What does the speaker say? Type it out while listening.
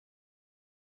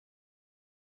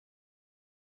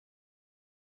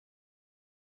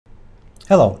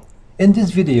Hello, in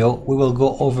this video we will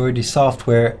go over the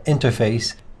software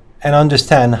interface and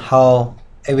understand how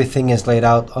everything is laid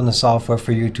out on the software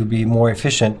for you to be more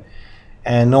efficient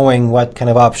and knowing what kind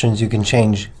of options you can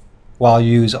change while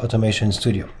you use Automation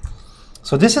Studio.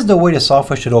 So this is the way the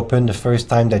software should open the first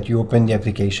time that you open the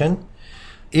application.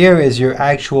 Here is your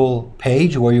actual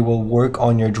page where you will work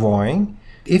on your drawing.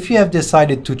 If you have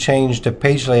decided to change the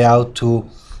page layout to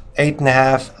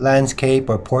 8.5 landscape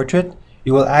or portrait,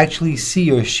 you will actually see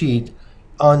your sheet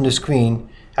on the screen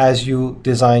as you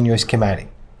design your schematic.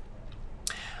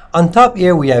 On top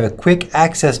here we have a quick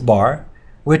access bar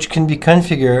which can be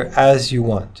configured as you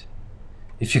want.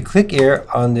 If you click here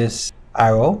on this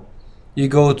arrow, you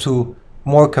go to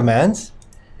more commands,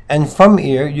 and from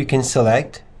here you can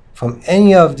select from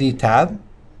any of the tab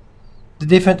the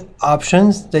different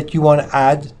options that you want to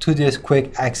add to this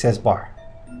quick access bar.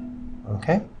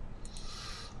 Okay.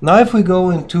 Now if we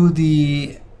go into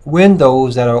the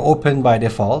windows that are open by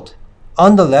default,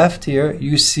 on the left here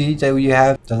you see that you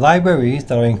have the libraries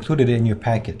that are included in your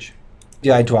package. The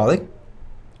hydraulic,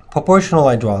 proportional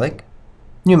hydraulic,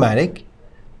 pneumatic,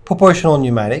 proportional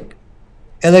pneumatic,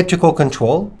 electrical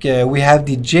control. We have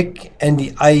the JIC and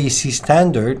the IEC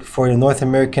standard for the North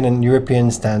American and European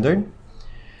standard.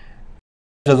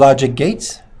 The logic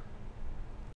gates,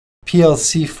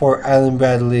 PLC for Allen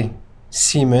Bradley,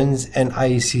 Siemens and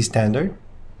IEC standard.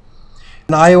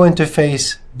 An I/O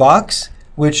interface box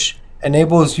which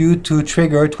enables you to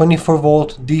trigger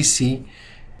 24-volt DC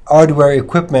hardware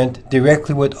equipment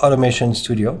directly with Automation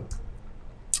Studio.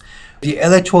 The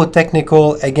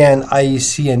electrotechnical, again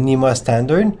IEC and NEMA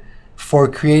standard for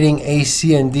creating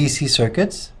AC and DC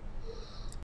circuits.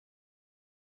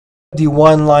 The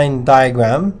one-line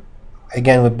diagram,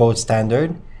 again with both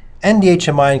standard, and the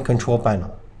HMI and control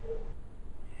panel.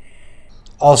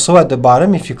 Also at the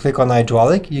bottom, if you click on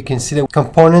hydraulic, you can see the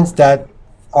components that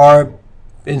are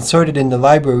inserted in the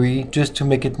library just to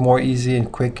make it more easy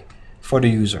and quick for the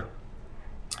user.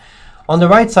 On the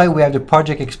right side, we have the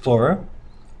Project Explorer,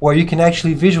 where you can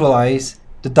actually visualize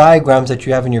the diagrams that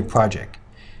you have in your project.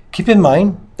 Keep in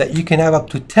mind that you can have up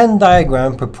to 10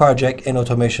 diagrams per project in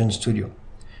Automation Studio.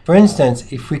 For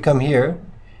instance, if we come here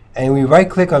and we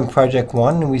right-click on Project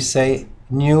 1 and we say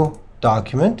New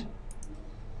Document,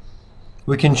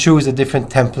 we can choose a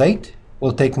different template.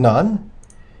 We'll take None.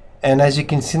 And as you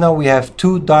can see now, we have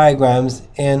 2 diagrams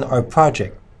in our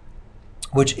project,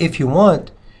 which if you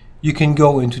want, you can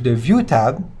go into the View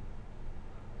tab,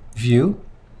 View,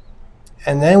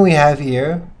 and then we have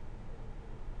here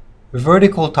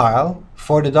vertical tile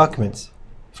for the documents.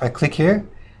 If I click here,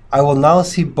 I will now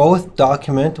see both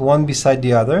documents one beside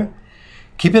the other.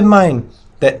 Keep in mind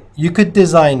that you could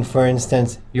design, for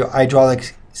instance, your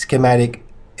hydraulic schematic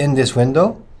in this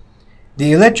window,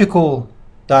 the electrical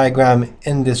diagram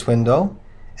in this window,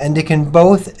 and they can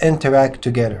both interact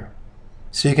together.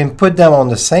 So you can put them on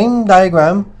the same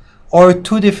diagram or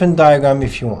 2 different diagrams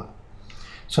if you want.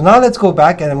 So now let's go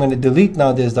back, and I'm going to delete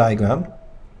now this diagram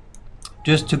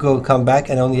just to come back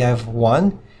and only have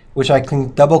one, which I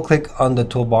can double click on the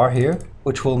toolbar here,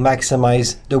 which will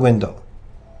maximize the window.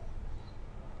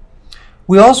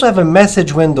 We also have a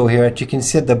message window here that you can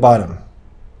see at the bottom.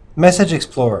 Message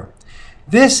Explorer.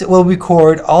 This will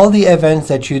record all the events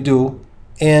that you do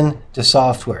in the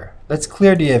software. Let's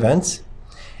clear the events.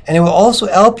 And it will also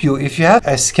help you if you have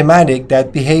a schematic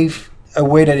that behaves a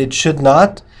way that it should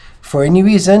not. For any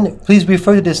reason, please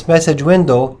refer to this message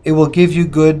window. It will give you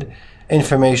good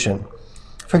information.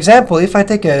 For example, if I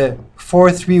take a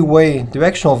 4-3-way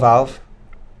directional valve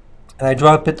and I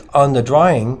drop it on the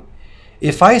drawing,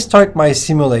 if I start my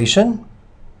simulation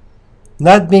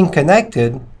not being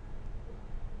connected,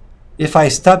 if I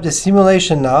stop the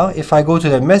simulation now, if I go to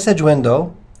the message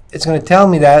window, it's going to tell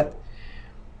me that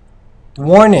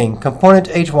warning, component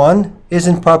H1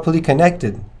 isn't properly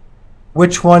connected.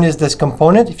 Which one is this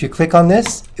component? If you click on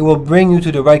this, it will bring you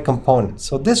to the right component.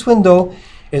 So this window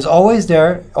is always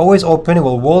there, always open. It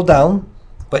will roll down,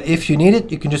 but if you need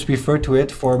it, you can just refer to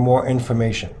it for more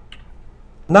information.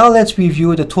 Now let's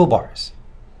review the toolbars.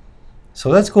 So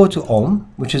let's go to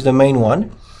Home, which is the main one,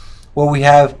 where we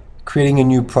have creating a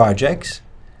new project.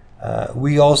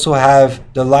 We also have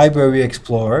the Library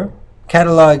Explorer,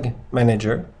 Catalog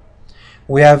Manager.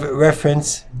 We have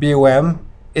Reference, BOM,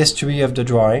 History of the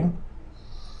drawing.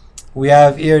 We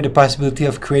have here the possibility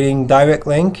of creating direct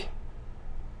link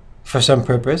for some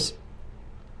purpose.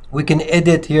 We can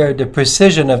edit here the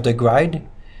precision of the grid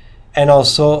and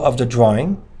also of the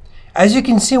drawing. As you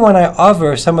can see, when I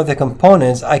hover some of the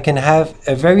components, I can have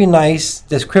a very nice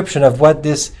description of what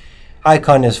this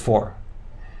icon is for.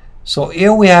 So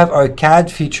here we have our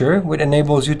CAD feature, which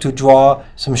enables you to draw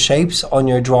some shapes on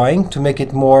your drawing to make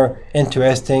it more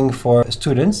interesting for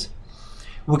students.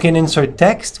 We can insert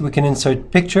text, we can insert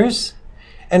pictures,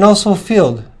 and also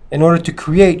field in order to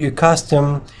create your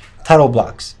custom title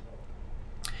blocks.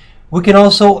 We can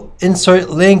also insert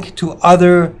link to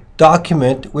other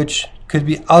document which could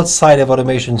be outside of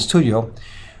Automation Studio.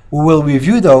 We will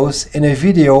review those in a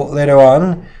video later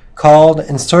on called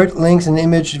Insert Links in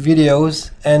Image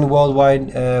Videos and World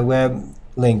Wide Web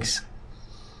Links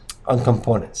on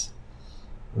Components.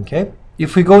 Okay.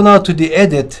 If we go now to the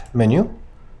Edit menu,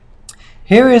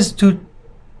 here is to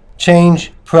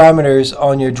change parameters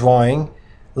on your drawing,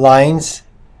 lines.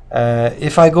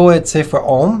 If I go, let's say for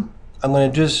Home, I'm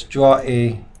going to just draw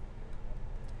a,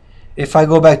 if I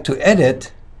go back to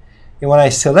Edit, and when I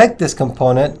select this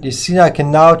component, you see I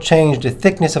can now change the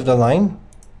thickness of the line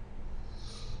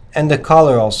and the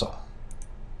color also.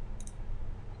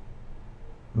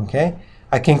 Okay,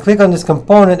 I can click on this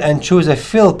component and choose a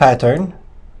fill pattern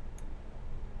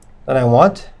that I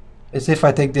want. As if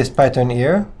I take this pattern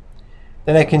here,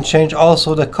 then I can change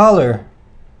also the color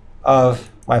of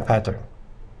my pattern.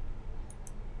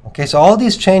 Okay, so all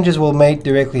these changes will make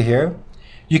directly here.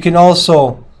 You can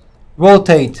also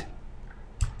rotate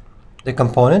the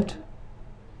component,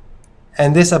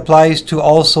 and this applies to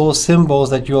also symbols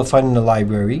that you will find in the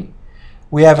library.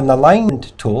 We have an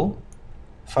alignment tool.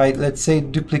 If I, let's say,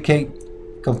 duplicate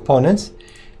components,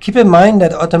 keep in mind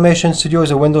that Automation Studio is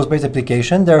a Windows-based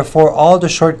application. Therefore, all the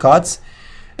shortcuts,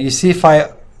 you see if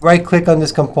I right-click on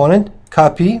this component,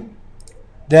 copy,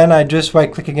 then I just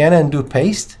right-click again and do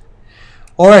paste.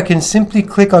 Or I can simply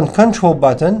click on Control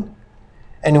button,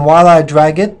 and while I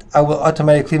drag it, I will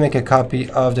automatically make a copy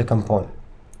of the component.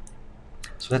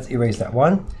 So let's erase that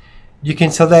one. You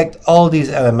can select all these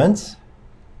elements,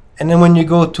 and then when you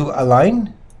go to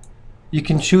Align, you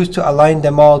can choose to align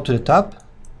them all to the top.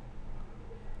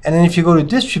 And then if you go to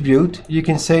Distribute, you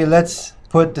can say let's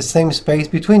put the same space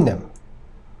between them.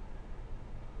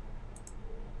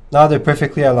 Now they're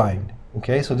perfectly aligned.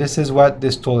 Okay, so this is what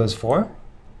this tool is for.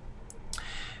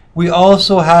 We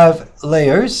also have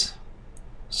layers.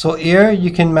 So here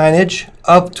you can manage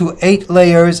up to 8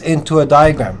 layers into a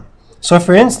diagram. So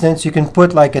for instance, you can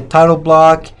put like a title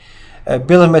block, a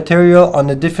bill of material on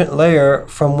a different layer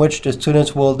from which the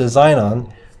students will design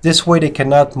on. This way they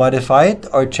cannot modify it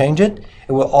or change it.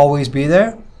 It will always be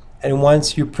there. And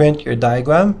once you print your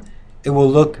diagram, it will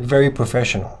look very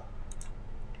professional.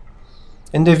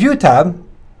 In the View tab,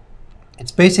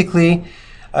 it's basically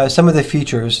some of the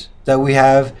features that we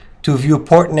have to view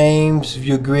port names,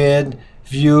 view grid,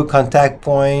 view contact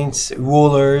points,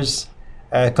 rulers,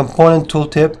 component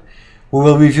tooltip. We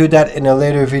will review that in a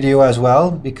later video as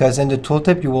well, because in the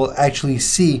tooltip you will actually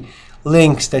see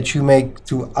links that you make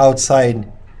to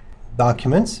outside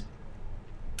documents.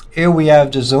 Here we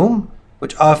have the zoom,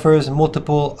 which offers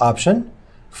multiple options.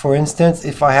 For instance,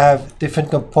 if I have different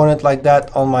component like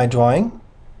that on my drawing,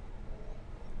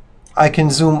 I can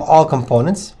zoom all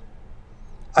components.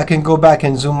 I can go back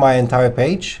and zoom my entire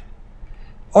page,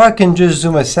 or I can just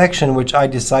zoom a section which I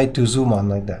decide to zoom on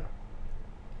like that.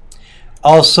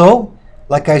 Also,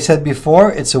 like I said before,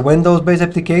 it's a Windows-based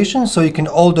application, so you can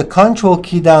hold the Control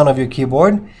key down of your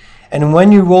keyboard, and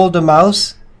when you roll the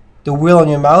mouse, the wheel on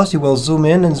your mouse, you will zoom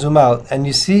in and zoom out, and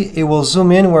you see it will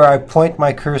zoom in where I point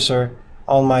my cursor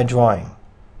on my drawing.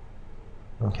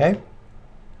 Okay?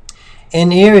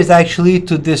 And here is actually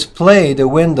to display the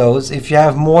windows. If you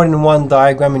have more than one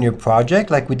diagram in your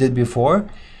project, like we did before,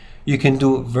 you can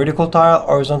do vertical tile,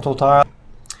 horizontal tile.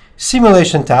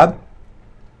 Simulation tab.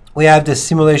 We have the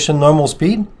simulation normal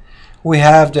speed. We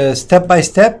have the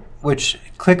step-by-step, which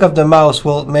click of the mouse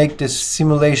will make this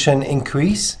simulation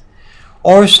increase,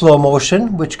 or slow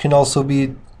motion, which can also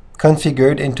be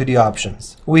configured into the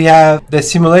options. We have the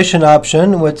simulation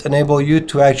option, which enable you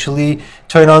to actually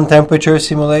turn on temperature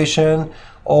simulation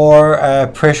or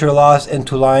pressure loss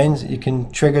into lines. You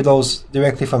can trigger those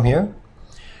directly from here.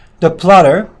 The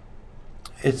plotter,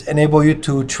 it enable you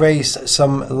to trace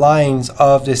some lines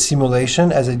of the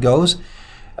simulation as it goes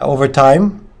over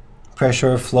time.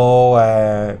 Pressure,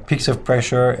 flow, peaks of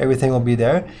pressure, everything will be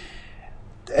there.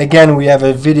 Again, we have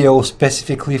a video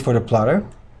specifically for the plotter.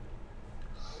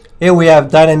 Here we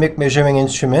have dynamic measuring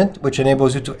instrument, which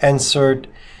enables you to insert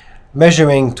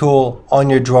measuring tool on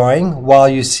your drawing while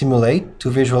you simulate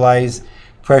to visualize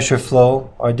pressure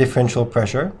flow or differential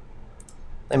pressure.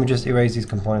 Let me just erase these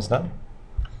components now.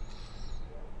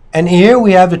 And here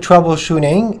we have the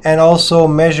troubleshooting and also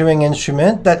measuring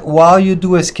instrument that while you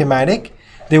do a schematic,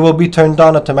 they will be turned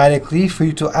on automatically for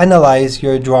you to analyze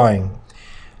your drawing.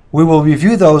 We will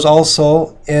review those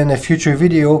also in a future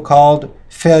video called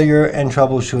Failure and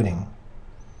Troubleshooting.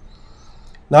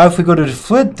 Now if we go to the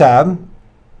Fluid tab,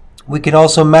 we can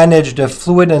also manage the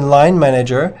Fluid and Line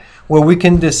Manager, where we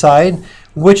can decide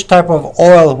which type of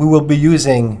oil we will be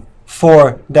using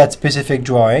for that specific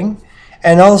drawing,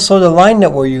 and also the line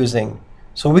that we're using.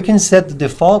 So we can set the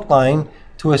default line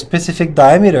to a specific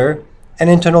diameter and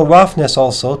internal roughness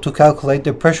also to calculate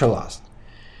the pressure loss.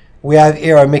 We have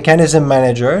here a mechanism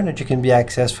manager that you can be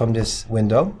accessed from this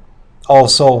window.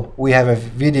 Also, we have a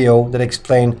video that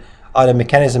explains how the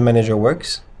mechanism manager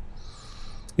works.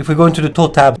 If we go into the tool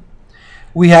tab,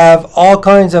 we have all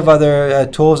kinds of other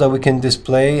tools that we can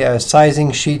display.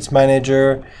 Sizing sheets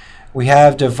manager. We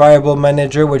have the variable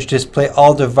manager, which display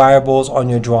all the variables on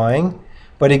your drawing.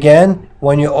 But again,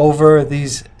 when you hover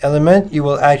these elements, you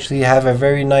will actually have a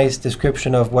very nice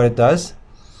description of what it does.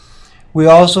 We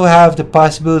also have the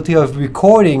possibility of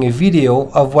recording a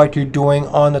video of what you're doing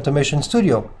on Automation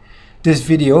Studio. This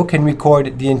video can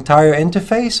record the entire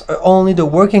interface or only the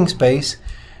working space,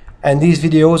 and these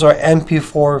videos are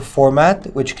MP4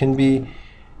 format, which can be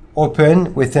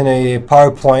open within a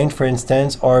PowerPoint, for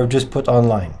instance, or just put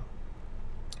online.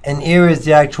 And here is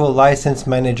the actual license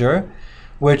manager,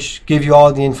 which gives you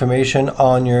all the information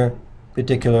on your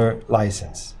particular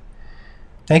license.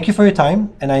 Thank you for your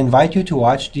time, and I invite you to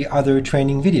watch the other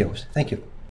training videos. Thank you.